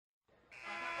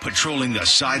patrolling the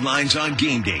sidelines on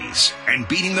game days and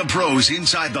beating the pros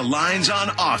inside the lines on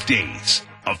off days.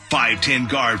 A 5'10"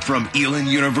 guard from Elon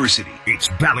University. It's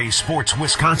Bally Sports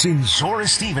Wisconsin, Zora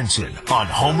Stevenson on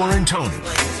Homer and Tony.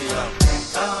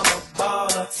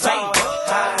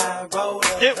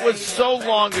 It was so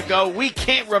long ago, we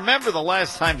can't remember the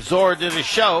last time Zora did a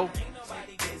show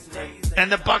and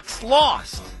the Bucks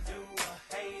lost.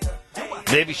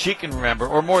 Maybe she can remember,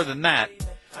 or more than that.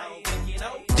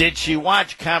 Did she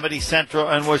watch Comedy Central,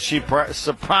 and was she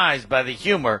surprised by the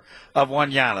humor of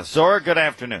one Giannis? Zora, good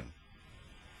afternoon.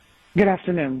 Good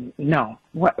afternoon. No.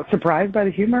 What, surprised by the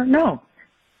humor? No.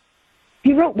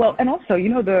 He wrote, well, and also, you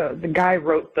know, the guy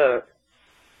wrote the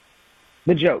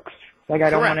jokes. Like,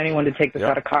 I don't want anyone to take this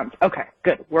out of context. Okay,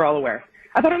 good. We're all aware.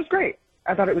 I thought it was great.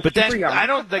 I thought it was super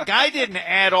young. The guy didn't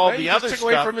add all the other stuff.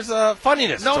 Took away from his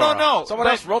funniness. No. Someone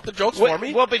else wrote the jokes for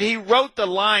me. Well, but he wrote the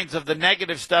lines of the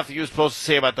negative stuff he was supposed to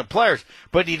say about the players,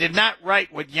 but he did not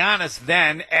write what Giannis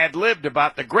then ad-libbed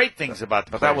about the great things about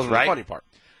the players, that wasn't right? the funny part.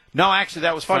 No, actually,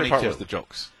 that was funny, part too. Was the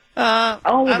jokes.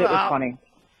 All of it was funny.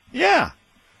 Yeah.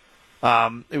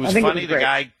 It was funny, the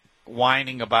guy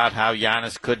whining about how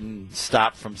Giannis couldn't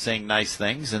stop from saying nice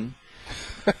things, and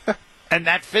and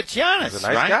that fits Giannis, He's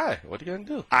a nice guy. What are you going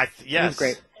to do? Yes. It was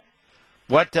great.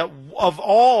 What of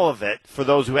all of it, for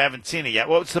those who haven't seen it yet,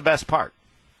 what's the best part?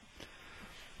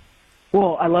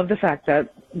 Well, I love the fact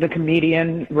that the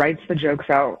comedian writes the jokes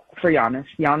out for Giannis.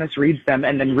 Giannis reads them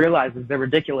and then realizes they're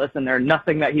ridiculous and they're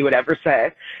nothing that he would ever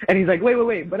say. And he's like,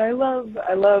 wait, but I love,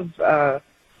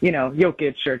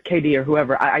 Jokic or KD or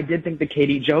whoever. I did think the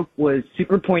KD joke was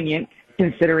super poignant,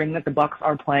 considering that the Bucks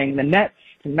are playing the Nets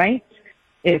tonight.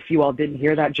 If you all didn't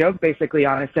hear that joke, basically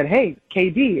Giannis said, hey,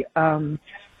 KD,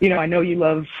 I know you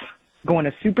love going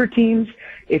to super teams.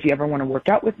 If you ever want to work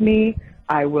out with me,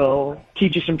 I will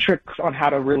teach you some tricks on how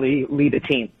to really lead a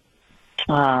team.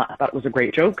 I thought it was a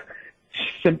great joke.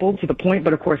 Simple, to the point,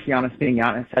 but of course Giannis being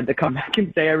Giannis had to come back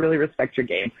and say, I really respect your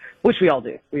game, which we all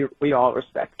do. We all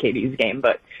respect KD's game,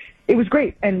 but it was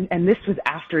great. And this was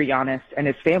after Giannis and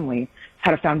his family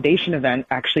had a foundation event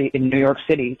actually in New York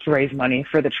City to raise money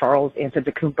for the Charles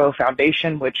Antetokounmpo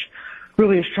Foundation, which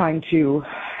really is trying to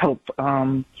help,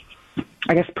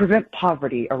 prevent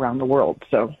poverty around the world.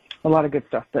 So a lot of good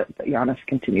stuff that Giannis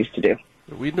continues to do.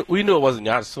 We knew it wasn't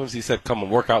Giannis as soon as he said, come and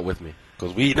work out with me.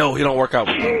 Because we know he don't work out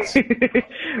with Giannis.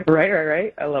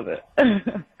 Right. I love it.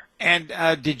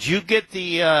 And did you get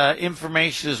the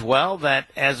information as well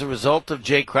that as a result of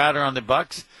Jay Crowder on the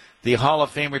Bucks, the Hall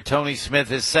of Famer Tony Smith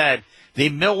has said the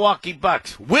Milwaukee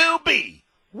Bucks will be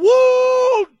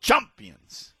world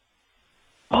champions?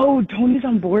 Oh, Tony's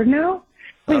on board now?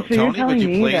 Wait, so Tony, you're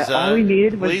telling me that all we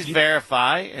needed was... Please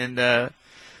verify. And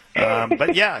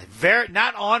but yeah,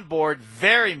 not on board,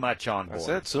 very much on board. That's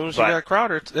it. As soon as you got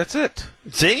Crowder, that's it.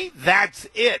 See? That's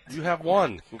it. You have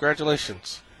won.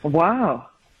 Congratulations. Wow.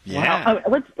 Yeah.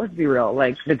 Wow. Let's be real.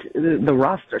 Like, the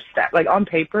roster stacked. Like, on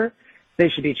paper, they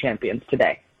should be champions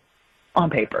today. On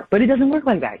paper. But it doesn't work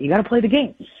like that. You got to play the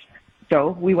games. So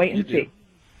we wait and see.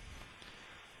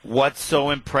 What's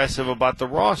so impressive about the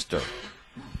roster?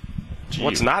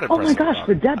 What's not impressive? Oh, my gosh,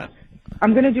 the depth.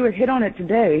 I'm going to do a hit on it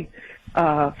today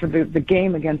for the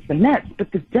game against the Nets.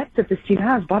 But the depth that this team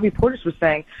has, Bobby Portis was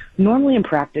saying, normally in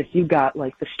practice you've got,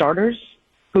 like, the starters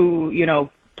who,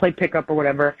 play pickup or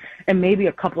whatever, and maybe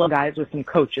a couple of guys with some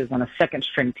coaches on a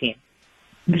second-string team.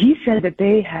 He said that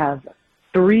they have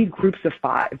 3 groups of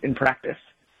 5 in practice.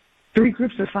 3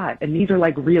 groups of 5, and these are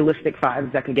like realistic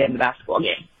 5s that could get in the basketball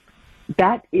game.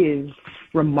 That is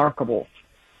remarkable,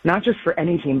 not just for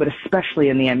any team, but especially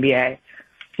in the NBA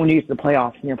when you get to the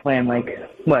playoffs and you're playing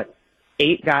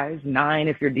 8 guys, 9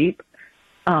 if you're deep.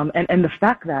 And the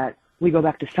fact that we go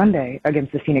back to Sunday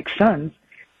against the Phoenix Suns,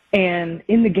 and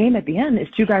in the game at the end is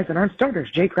 2 guys that aren't starters,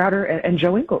 Jay Crowder and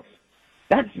Joe Ingles.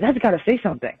 That's got to say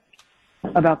something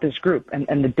about this group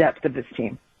and the depth of this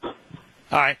team. All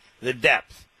right, the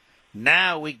depth.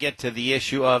 Now we get to the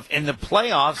issue of, in the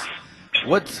playoffs,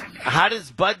 how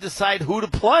does Bud decide who to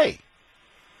play?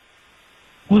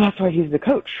 Well, that's why he's the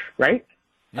coach, right?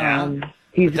 Yeah.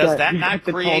 Does that not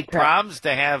create problems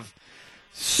to have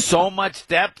so much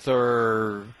depth,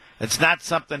 or it's not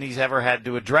something he's ever had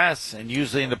to address? And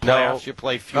usually in the playoffs, you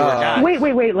play fewer guys.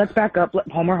 Wait. Let's back up.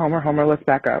 Homer, let's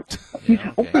back up. He's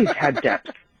always had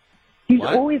depth. He's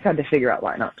always had to figure out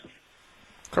lineups.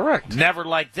 Correct. Never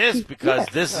like this, because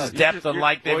this is depth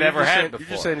unlike they've ever had before. You're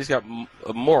just saying he's got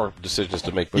more decisions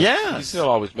to make, but he still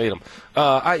always made them.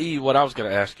 I.e., what I was going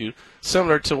to ask you,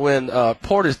 similar to when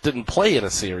Portis didn't play in a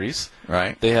series,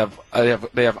 right? They have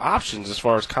options as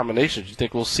far as combinations. You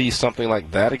think we'll see something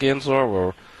like that again, Zor,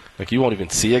 where like you won't even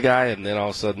see a guy, and then all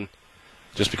of a sudden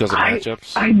just because of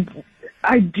matchups?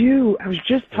 I do. I was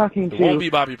just talking to won't be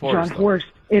Bobby Portis, John Horst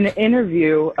in an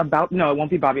interview about. No, it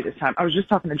won't be Bobby this time. I was just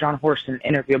talking to John Horst in an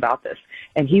interview about this,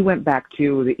 and he went back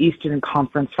to the Eastern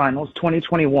Conference Finals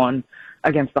 2021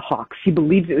 against the Hawks. He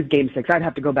believes it was Game 6. I'd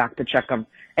have to go back to check him.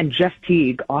 And Jeff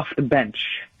Teague off the bench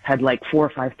had like 4 or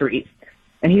 5 threes.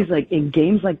 And he's like, in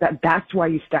games like that, that's why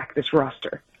you stack this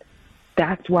roster.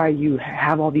 That's why you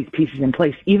have all these pieces in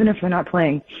place. Even if they're not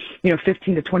playing,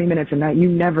 15 to 20 minutes a night, you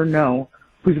never know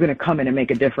who's going to come in and make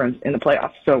a difference in the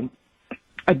playoffs. So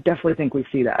I definitely think we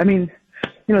see that. I mean,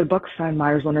 the Bucks signed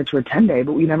Myers Leonard to a 10-day,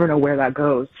 but we never know where that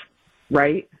goes,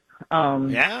 right?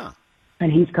 Yeah.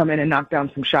 And he's come in and knocked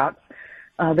down some shots.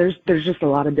 There's just a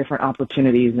lot of different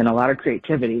opportunities and a lot of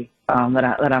creativity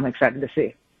that I'm excited to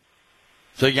see.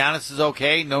 So Giannis is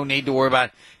okay? No need to worry about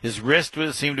his wrist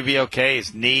would seem to be okay,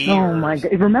 his knee. Oh, my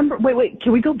God. Remember, wait,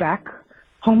 can we go back,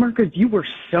 Homer? Because you were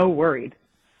so worried.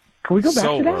 Can we go back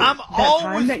to that? I'm that always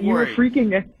time that you worried. were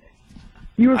freaking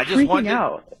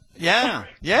out. Yeah,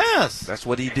 yes. That's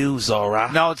what he do, Zora.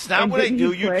 No, it's not And what I didn't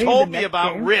do. he You play told the me next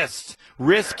about game? wrists.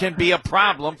 Wrists can be a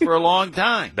problem for a long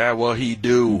time. That's what he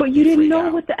do. But you didn't Freak know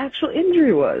out. what the actual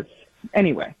injury was.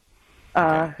 Anyway.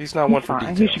 He's not one for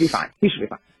fine. details. He should be fine. He should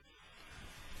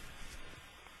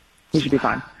be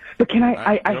fine. But can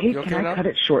I hate, okay can now? I cut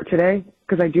it short today?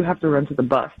 Because I do have to run to the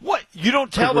bus. What? You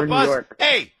don't tell We're the in New bus? York.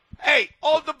 Hey,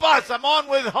 on the bus. I'm on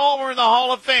with Homer and the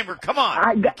Hall of Famer. Come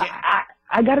on.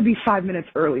 I got to be 5 minutes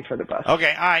early for the bus.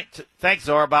 Okay, all right. Thanks,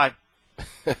 Zora. Bye.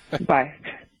 Bye.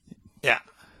 Yeah.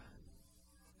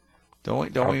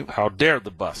 Don't we? How dare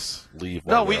the bus leave?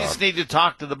 No, while we we're just on? need to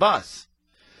talk to the bus.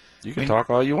 You can talk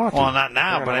all you want. Well, to. not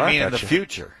now, They're but gonna I mean laugh in the at you.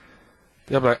 future.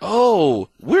 They'll be like, "Oh,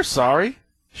 we're sorry."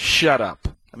 Shut up.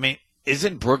 I mean,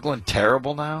 isn't Brooklyn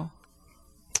terrible now?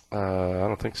 I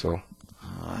don't think so.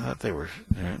 I thought they're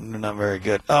not very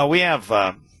good. We have,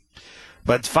 but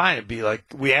it's fine. It'd be like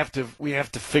we have to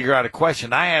figure out a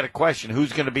question. I had a question: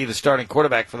 who's going to be the starting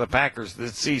quarterback for the Packers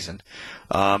this season?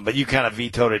 But you kind of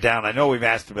vetoed it down. I know we've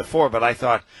asked it before, but I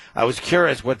thought I was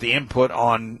curious what the input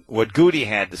on what Goody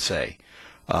had to say.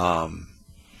 But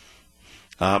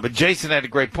Jason had a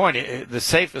great point. The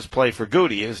safest play for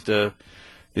Goody is to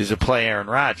play Aaron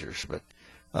Rodgers, but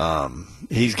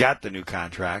he's got the new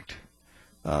contract,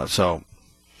 so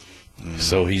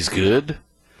he's good.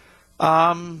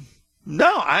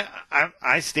 No,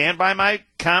 I stand by my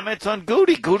comments on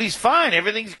Goody. Goody's fine.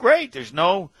 Everything's great. There's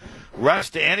no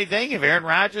rush to anything. If Aaron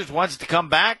Rodgers wants to come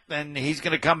back, then he's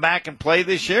going to come back and play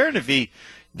this year. And if he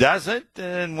doesn't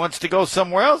and wants to go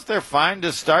somewhere else, they're fine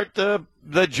to start the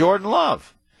Jordan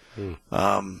Love.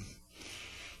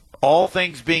 All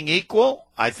things being equal,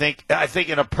 I think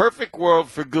in a perfect world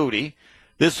for Goody,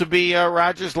 this would be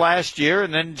Rodgers last year,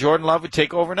 and then Jordan Love would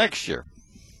take over next year.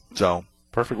 So.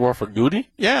 Perfect world for Goody?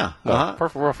 Yeah. No,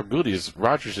 perfect world for Goody is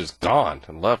Rodgers is gone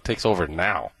and Love takes over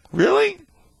now. Really?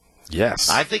 Yes.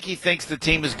 I think he thinks the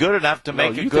team is good enough to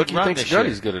make a you good think run he thinks this year.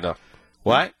 Goody's good enough.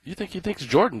 What? You think he thinks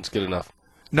Jordan's good enough?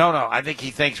 No. I think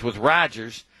he thinks with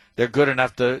Rodgers they're good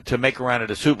enough to make a run at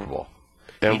a Super Bowl.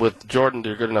 And with Jordan,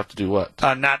 they're good enough to do what?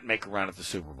 Not make a run at the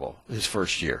Super Bowl his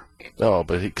first year. Oh,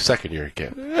 but second year he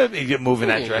can't. He can move in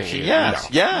that direction.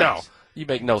 Yes. No. You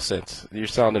make no sense. You're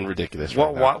sounding ridiculous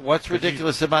right now. What's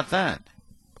ridiculous about that?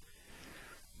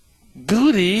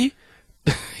 Goody,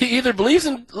 he either believes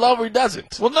in Love or he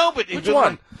doesn't. Well, no, but which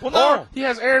one? Well, no. Or he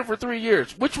has Aaron for 3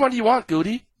 years. Which one do you want,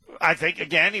 Goody? I think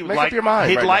again he would Make like. up your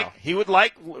mind He would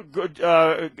like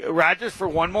Rodgers for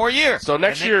one more year. So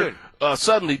next year,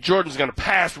 suddenly Jordan's going to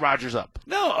pass Rodgers up.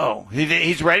 No,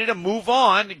 he's ready to move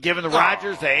on, given the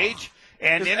Rodgers age.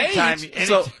 And anytime.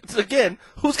 So again,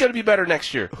 who's going to be better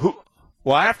next year?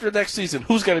 Well, after next season,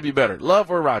 who's going to be better, Love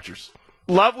or Rodgers?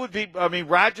 Love would be. I mean,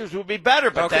 Rodgers would be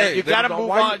better, but you got to move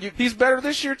on. He's better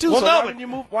this year too. Well, so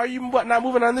no, why are you not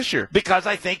moving on this year? Because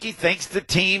I think he thinks the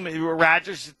team,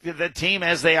 Rodgers, the team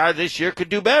as they are this year, could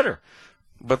do better.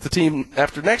 But the team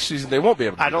after next season, they won't be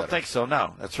able to. I don't think so.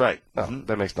 No, that's right. No,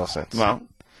 that makes no sense. Well,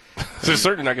 they're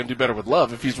certainly not going to do better with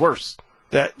Love if he's worse.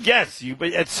 Yes,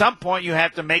 but at some point you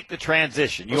have to make the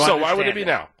transition. So why would it be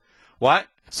now? What?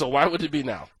 So why would it be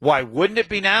now? Why wouldn't it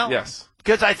be now? Yes.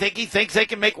 Because I think he thinks they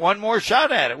can make one more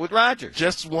shot at it with Rodgers.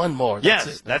 Just one more.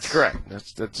 That's correct.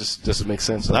 That just doesn't make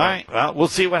sense. All right. Well, we'll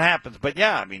see what happens. But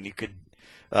yeah, I mean, you could,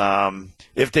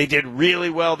 if they did really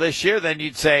well this year, then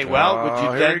you'd say, well, would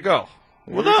you then? Here you go.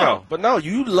 Well, no. But no,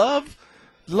 you love.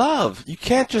 You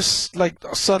can't just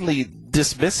suddenly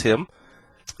dismiss him.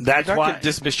 That's You're not why. going to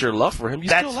dismiss your love for him. You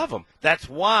still love him. That's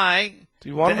why. Do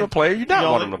you want him to play or you not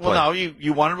want him to play? Well, no,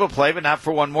 you want him to play, but not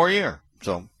for one more year.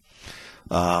 So,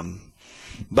 but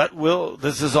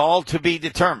this is all to be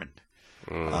determined.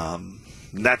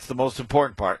 That's the most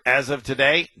important part. As of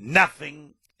today,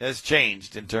 nothing has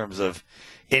changed in terms of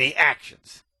any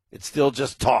actions. It's still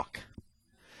just talk.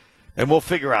 And we'll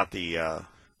figure out the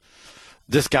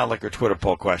Discount Liquor Twitter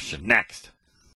poll question next.